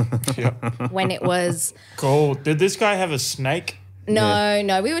him when it was. Cool. Did this guy have a snake?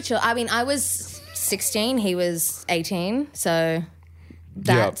 No, we were chill. I mean, I was 16, he was 18, so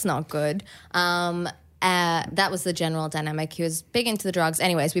that's not good. That was the general dynamic. He was big into the drugs.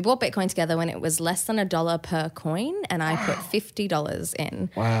 Anyways, we bought Bitcoin together when it was less than $1 per coin, and I put $50 in.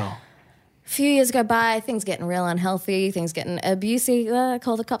 Wow. A few years go by, things getting real unhealthy, things getting abusive,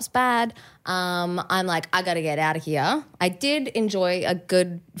 call the cops bad. I'm like, I got to get out of here. I did enjoy a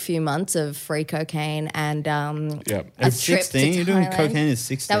good few months of free cocaine and a trip At to 16, you're doing Thailand. cocaine at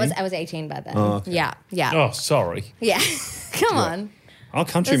 16? I was 18 by then. Oh, okay. Yeah. Oh, sorry. Yeah. Come on. Oh,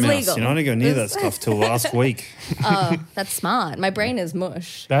 country It's mouse. legal. You know, I didn't go near that stuff till last week. Oh, that's smart. My brain is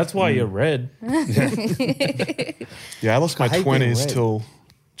mush. That's why you're red. Yeah, I lost my hate being 20s red.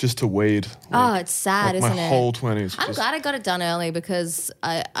 just to weed. Oh, it's sad, Like isn't my it? whole 20s. I'm just- glad I got it done early because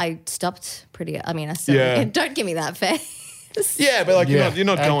I stopped pretty. I mean, I still Yeah. don't give me that face. Yeah, but like Yeah. you're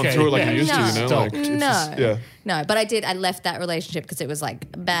not going Okay, through it like yeah. you used to, you know? No. Like, it's No. just- yeah. No, but I did. I left that relationship because it was like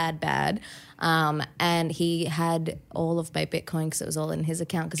bad. And he had all of my Bitcoin because it was all in his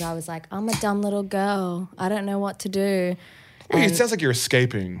account because I was like, I'm a dumb little girl. I don't know what to do. Wait, And- it sounds like you're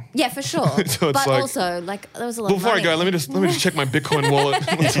escaping. Yeah, for sure. So it's but like- also, like, there was a lot Before of I money. go, let me just check my Bitcoin wallet.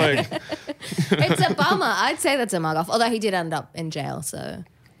 It's like, It's a bummer. I'd say that's a mug off. Although he did end up in jail, so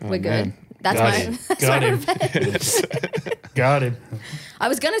we're good. man. That's Got my, him. that's Got my him. revenge. Got him. I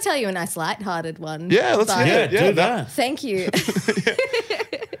was going to tell you a nice lighthearted one. yeah, let's but hear Yeah, it. Yeah, do that. Thank you.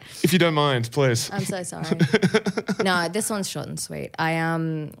 if you don't mind, please. I'm so sorry. No, this one's short and sweet. I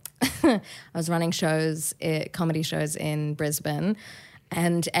was running shows, comedy shows in Brisbane,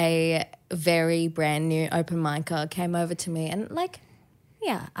 and a very brand new open micer came over to me and like,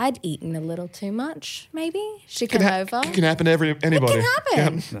 yeah, I'd eaten a little too much, maybe. She came over. It can happen to anybody. It can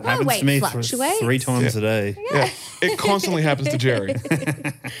happen. It My happens weight to me fluctuates. 3 times a day. Yeah. It constantly happens to Jerry.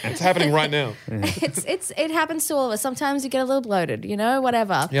 It's happening right now. It happens to all of us. Sometimes you get a little bloated, you know,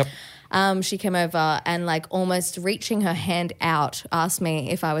 whatever. Yep. She came over and like almost reaching her hand out, asked me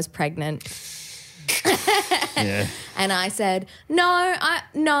if I was pregnant. Yeah. And I said, no.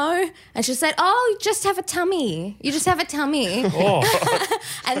 And she said, oh, you just have a tummy. You just have a tummy. Oh,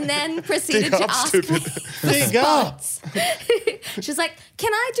 And then proceeded Dig to up, ask stupid. me for dig up. spots. She's like,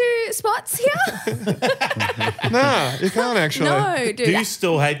 can I do spots here? Nah, you can't actually. No, dude. Do you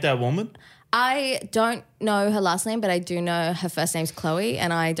still hate that woman? I don't know her last name, but I do know her first name's Chloe,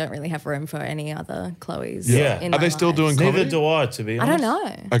 and I don't really have room for any other Chloes. Yeah. in Are my they still life. doing Neither comedy? do I, to be I honest.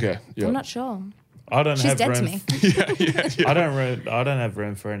 don't know. Okay. Yeah. I'm not sure. I don't She's have dead room. to me. I don't have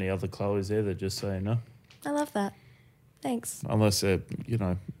room for any other Chloes either. Just so you know, I love that. Thanks. unless they're, you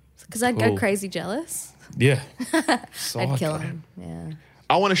know, Because I'd Cool. go crazy jealous. yeah. I'd kill him. Yeah.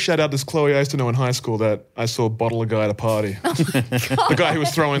 I want to shout out this Chloe I used to know in high school that I saw bottle a guy at a party. The guy who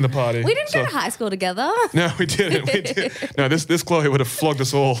was throwing the party. We didn't So- go to high school together. No, we didn't. We did. No, this Chloe would have flogged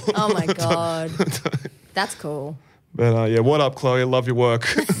us all. Oh my God. That's cool. But yeah, what up, Chloe? Love your work.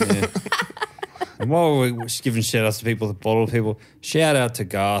 And while we're giving shout outs to people that bottle people, shout out to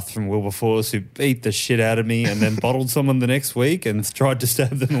Garth from Wilberforce who beat the shit out of me and then bottled someone the next week and tried to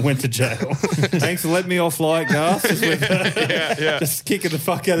stab them and went to jail. Thanks for letting me off light, Garth. Just kicking the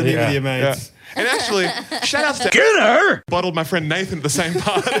fuck out of me Yeah. with your Yeah. mates. And actually, shout outs to Get bottled my friend Nathan at the same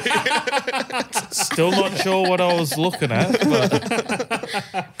party. Still not sure what I was looking at, but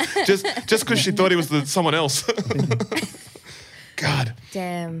just because she thought he was someone else. God.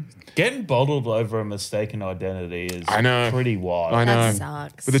 Damn. getting bottled over a mistaken identity is I know. pretty wild. I know. That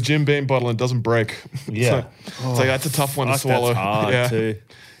sucks. With a Jim Beam bottle, it doesn't break. Yeah. It's like that's a tough one to Fuck, swallow. that's hard yeah. too.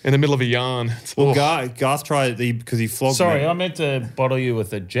 In the middle of a yarn. It's, Well, ugh. Garth tried because he flogged Sorry, me. I meant to bottle you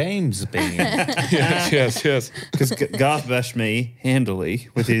with a James Beam. yes. Because Garth bashed me handily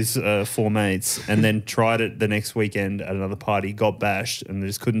with his 4 mates and then tried it the next weekend at another party, got bashed and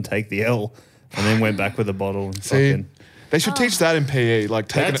just couldn't take the L and then went back with a bottle and See, fucking... they should teach that in PE. Like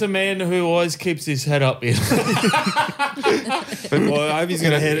taking That's a man who always keeps his head up. Well, I hope he's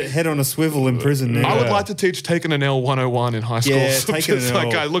going to head on a swivel in prison now. I would like to teach taking an L 101 in high school. Yeah, So taking just an like,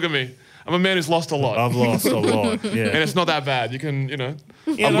 L. guys, look at me. I'm a man who's lost a lot. I've lost a lot, and yeah. it's not that bad. You can, I've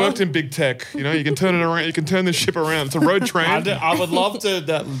know? worked in big tech. You can turn it around. You can turn this ship around. It's a road train. I would love to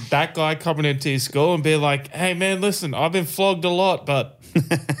that guy coming into his school and be like, "Hey man, listen, I've been flogged a lot, but like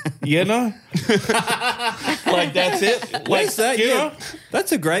that's it. Like What's that? you Yeah. know?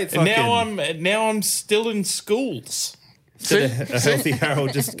 That's a great fucking... Now I'm still in schools. a healthy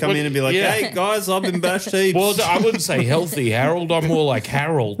Harold just come in and be like, Yeah. hey guys, I've been bashed heaps. Well, I wouldn't say healthy Harold. I'm more like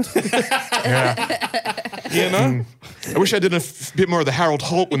Harold. You know? I wish I did a bit more of the Harold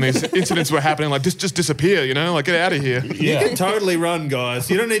Holt when these incidents were happening. Like, just disappear, you know? Like, get out of here. You can totally run,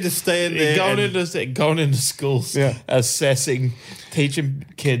 guys. You don't need to stay in there. Going into schools, Yeah. teaching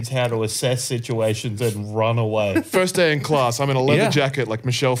kids how to assess situations and run away. First day in class, I'm in a leather Yeah. jacket like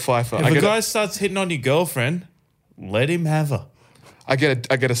Michelle Pfeiffer. If a guy starts hitting on your girlfriend, let him have her. I get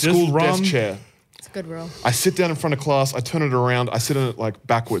a school run. desk chair. It's a good rule. I sit down in front of class. I turn it around. I sit in it like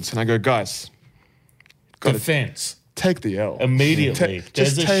backwards, and I go, guys, gotta Defense. take the L Immediately.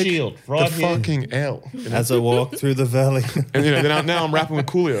 There's just a take shield right the here. fucking L. As I walk through the valley. And then now I'm rapping with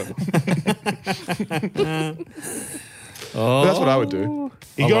Coolio. That's what I would do.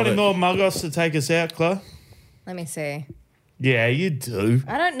 You got any more mug-offs to take us out, Chloe? Let me see. Yeah, you do.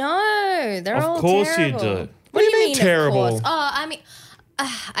 I don't know. They're all Of course you terrible. do. What do you mean terrible? Of course? Oh, I mean,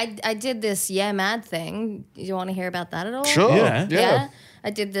 I did this mad thing. Do you want to hear about that at all? Sure. Yeah. I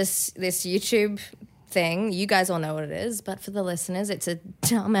did this YouTube thing. You guys all know what it is, but for the listeners, it's a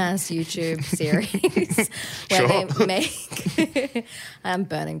dumbass YouTube series where they make. I'm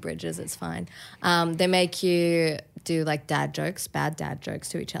burning bridges. It's fine. They make you do like bad dad jokes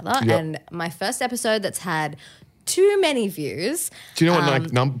to each other. Yep. And my first episode that's had too many views. Do you know what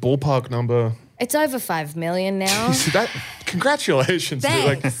ballpark number? It's over 5 million now. Congratulations, dude.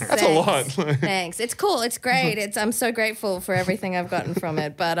 Like, Thanks. that's a lot. Thanks. It's cool. It's great. I'm so grateful for everything I've gotten from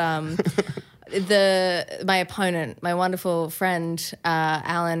it. But my opponent, my wonderful friend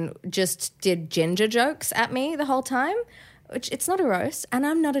Alan, just did ginger jokes at me the whole time. Which it's not a roast, and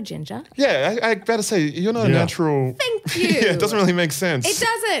I'm not a ginger. Yeah, I better say you're not a natural. Thank you. Yeah, it doesn't really make sense. It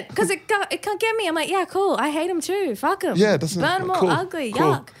doesn't, because it can't get me. I'm like, yeah, cool. I hate them too. Fuck them. Yeah, it doesn't. Burn them all. Cool, Ugly.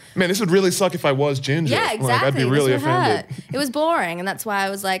 cool. Yuck. Man, this would really suck if I was ginger. Yeah, exactly. Like, I'd be really this would offended. hurt. It was boring, and that's why I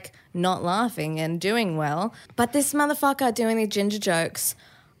was like not laughing and doing well. But this motherfucker doing these ginger jokes,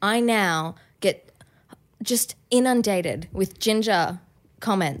 I now get just inundated with ginger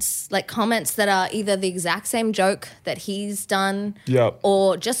comments, like comments that are either the exact same joke that he's done, Yep.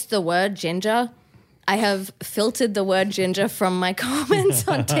 or just the word ginger. I have filtered the word ginger from my comments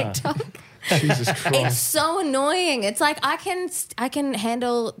on TikTok. Jesus Christ. It's so annoying. It's like I can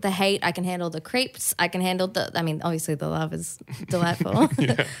handle the hate. I can handle the creeps. I can handle obviously the love is delightful.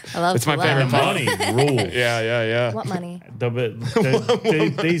 I love It's my the favorite love. Money rules. Yeah. What money?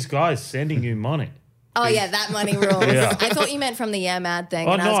 These guys sending you money. Oh yeah, that money rules. Yeah. I thought you meant from the mad thing.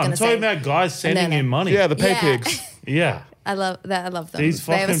 Oh and I no, was I'm gonna talking say, about guys sending no. you money. Yeah, the pay Yeah. pigs. Yeah. I love that. I love them. These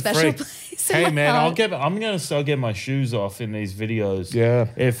they have a fucking special freaks. place. in Hey my man, heart. I'm gonna start getting my shoes off in these videos. Yeah.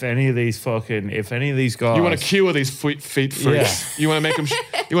 If any of these guys, You want to cure these feet freaks. Yeah. You want to make them.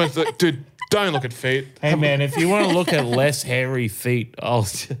 Dude, don't look at feet. Hey man, if you want to look at less hairy feet,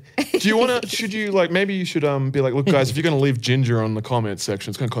 Do you want to? Should you maybe you should be like, look, guys, if you're going to leave ginger on the comment section,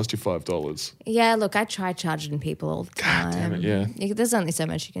 it's going to cost you $5. Yeah, look, I try charging people all the time. damn it, yeah. There's only so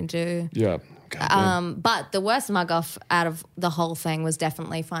much you can do. Yeah. God damn. But the worst mug off out of the whole thing was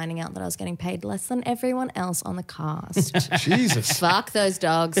definitely finding out that I was getting paid less than everyone else on the cast. Jesus. Fuck those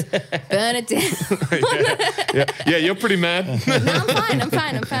dogs. Burn it down. Yeah, you're pretty mad. No, I'm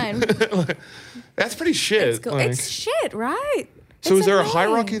fine. That's pretty shit. It's cool. like- It's shit, right? so It's is there a annoying.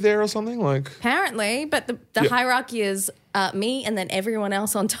 hierarchy there or something? Like, Apparently, but the Yeah. hierarchy is me and then everyone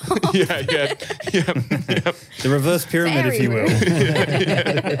else on top. yeah. The reverse pyramid, if Very you will.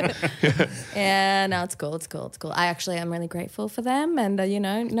 rude. Yeah, no, it's cool. I actually am really grateful for them, and no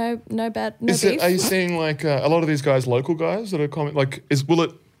bad, no beef. Are you seeing like a lot of these guys, local guys that are comment? Like, will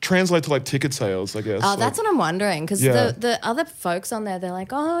it translate to like ticket sales? I guess. Oh, that's what I'm wondering, because Yeah. the other folks on there, they're like,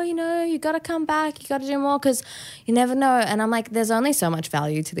 oh, you got to come back, you got to do more, because you never know. And I'm like, there's only so much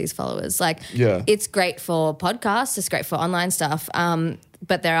value to these followers. Like, Yeah. it's great for podcasts, it's great for online stuff,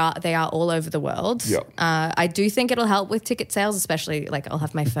 but they are all over the world. Yeah. I do think it'll help with ticket sales, especially like I'll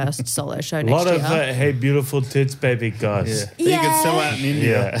have my first solo show a next lot year. of hey beautiful tits baby guys. You could sell out in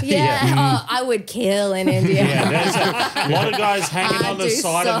India. Yeah. Oh, I would kill in India. Yeah, there's a lot of guys hanging I on the do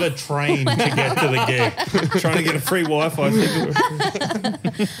side so- of a train to get to the gig. Trying to get a free Wi-Fi signal.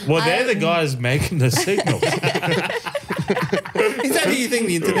 Well, they're the guys making the signals. Is that how you think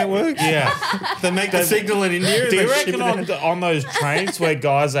the internet works? Yeah. They make the signal in India. Do and you they ship reckon it out. on those trains where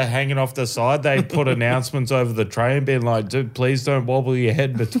guys are hanging off the side, they put announcements over the train being like, dude, please don't wobble your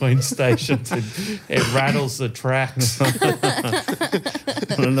head between stations. It rattles the tracks. I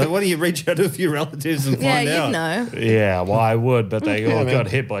don't know. Why don't you reach out to your relatives and Yeah, find out? you'd know. Yeah, well, I would, but they all man. got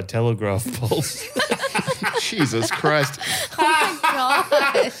hit by telegraph poles. Jesus Christ. God.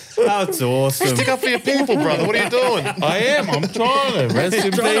 Oh, it's awesome. Stick up for your people, brother. What are you doing? I am. I'm trying to. Rest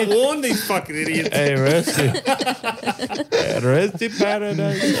in Trying peace. to warn these fucking idiots. Hey, rest in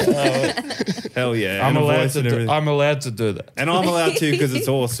paradise. Hell yeah. I'm and a allowed voice to and do. everything. I'm allowed to do that. And I'm allowed to because it's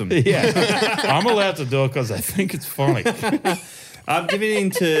awesome. Yeah, I'm allowed to do it because I think it's funny. I'm giving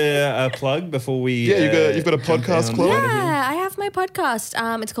into a plug before we. Yeah, you've got a jump podcast, down. Chloe? Yeah, I have my podcast.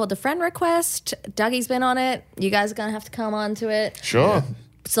 It's called The Friend Request. Dougie's been on it. You guys are going to have to come on to it. Sure.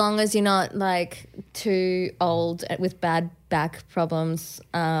 As long as you're not like too old with bad back problems,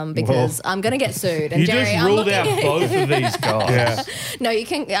 because I'm going to get sued. And You Jerry, just I'm ruled looking out at both of these guys. Yeah. No, you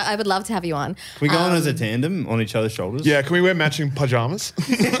can. I would love to have you on. We go on as a tandem on each other's shoulders. Yeah, can we wear matching pajamas?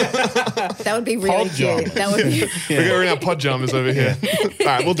 That would be really Pajamas. cute. That would be. We're in our pajamas over here. All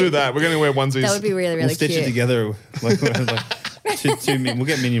right, we'll do that. We're going to wear onesies. That would be really, really We'll stitch cute. it together. We'll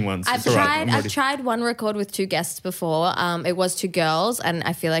get minion ones. I've It's all right, I'm ready. tried one record with two guests before. It was two girls, and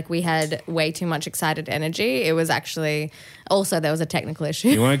I feel like we had way too much excited energy. It was actually also there was a technical issue.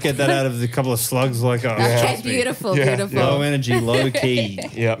 You won't get that out of the couple of slugs like us. Okay, Trust me. beautiful, Yeah, beautiful. Low energy, low key.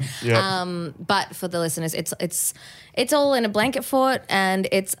 Yep. But for the listeners, it's all in a blanket fort, and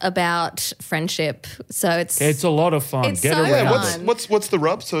it's about friendship. So it's It's a lot of fun. It's Get so around. fun. What's the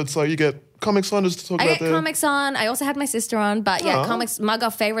rub? So it's like you get comics on just to talk I about get comics on. I also had my sister on, but yeah, Aw. comics, Mugg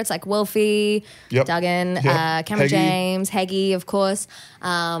off favorites like Wolfie, Yep. Duggan, Yep. Cameron Heggie. James, Heggie, of course.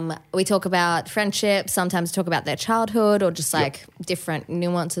 We talk about friendship, sometimes talk about their childhood or just like different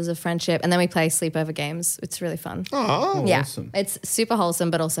nuances of friendship. And then we play sleepover games. It's really fun. Oh, Yeah. awesome. It's super wholesome,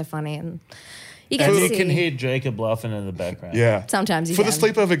 but also funny. And you get And to you see. can hear Jacob laughing in the background. yeah. Sometimes you For can. the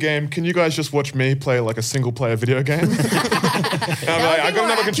sleepover game, can you guys just watch me play like a single player video game? I'm like, I got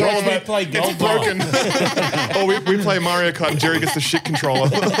another controller, Watch me but play it's Gold Ball. broken. Or we play Mario Kart and Jerry gets the shit controller.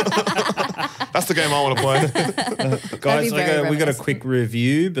 That's the game I want to play. Guys, very we got a reminiscent. quick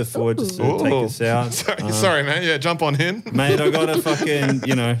review before just to take Ooh. us out. Sorry, man. Yeah, jump on in. Mate, I got a fucking,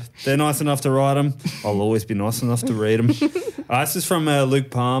 they're nice enough to write them. I'll always be nice enough to read them. This is from Luke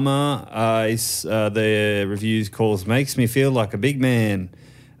Palmer. The reviews calls, makes me feel like a big man.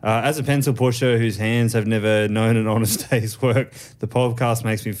 As a pencil pusher whose hands have never known an honest day's work, the podcast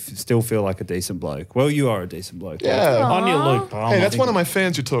makes me still feel like a decent bloke. Well, you are a decent bloke. Yeah. On your Luke Palmer. Hey, that's one of my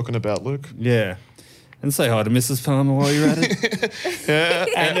fans you're talking about, Luke. Yeah. And say hi to Mrs. Palmer while you're at it. Yeah.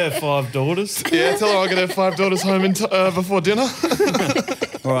 and her 5 daughters. Yeah, tell her I'll get her 5 daughters home before dinner.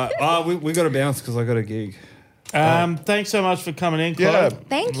 All right. We got to bounce because I got a gig. Thanks so much for coming in, Chloe. Yeah.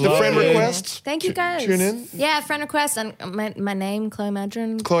 Thank you. The friend request. Thank you, guys. Tune in. Yeah, friend request. And my name, Chloe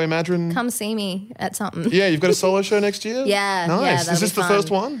Maddren. Chloe Maddren. Come see me at something. Yeah, you've got a solo show next year? Yeah. Nice. Yeah, Is that'll this be the fun. first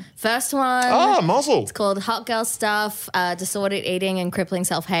one? First one. Ah, Mazel. It's called Hot Girl Stuff, Disordered Eating and Crippling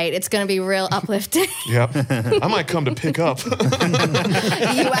Self-Hate. It's going to be real uplifting. Yep. I might come to pick up. You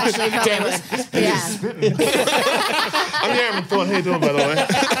actually probably would. Yeah. I'm Aaron Thorne. How you doing, by the way?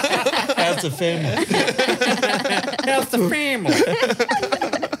 How's the family? How's the family?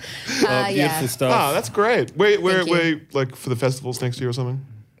 Beautiful Yeah. stuff. Ah, that's great. Wait, Thank you. wait, like for the festivals next year or something?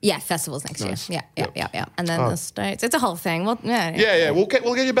 Yeah, festivals next Nice. year. Yeah. And then Oh. the States. It's a whole thing. Well, Yeah. We'll get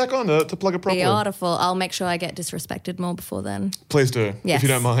you back on to plug it properly. Beautiful. I'll make sure I get disrespected more before then. Please do, Yes. if you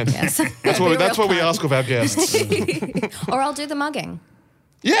don't mind. Yes. That's what we ask of our guests. Or I'll do the mugging.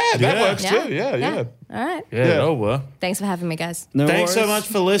 Yeah, that Yeah. works too. Yeah. All right. Yeah, that'll work. Thanks for having me, guys. No Thanks so worries. much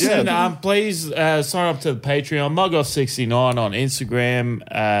for listening. Yeah. Please sign up to the Patreon, Mugoff69 on Instagram,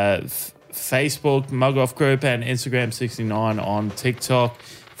 Facebook, Mugoff Group, and Instagram69 on TikTok.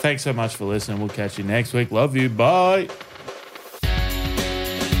 Thanks so much for listening. We'll catch you next week. Love you. Bye.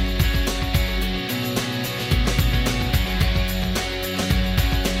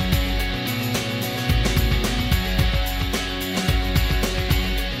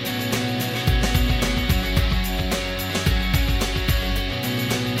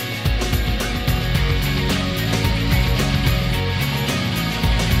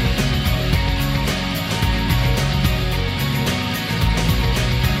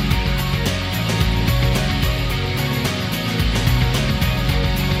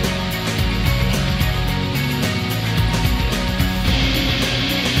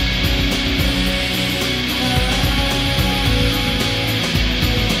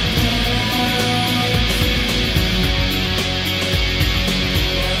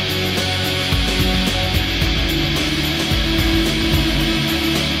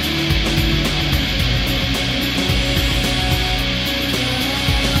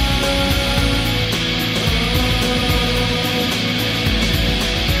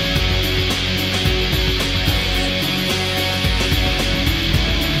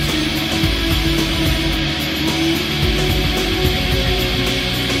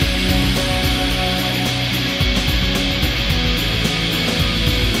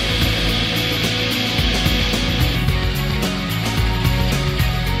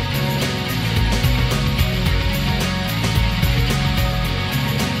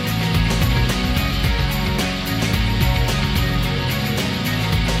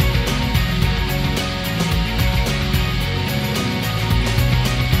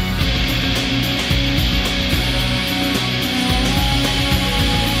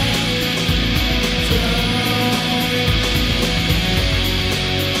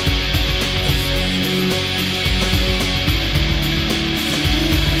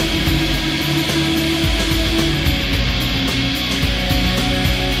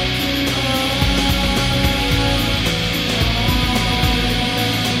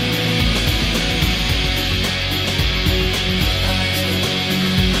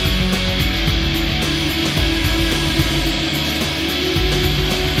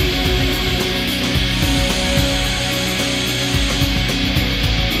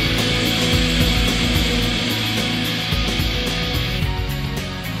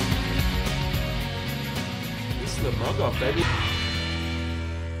 mug off, baby.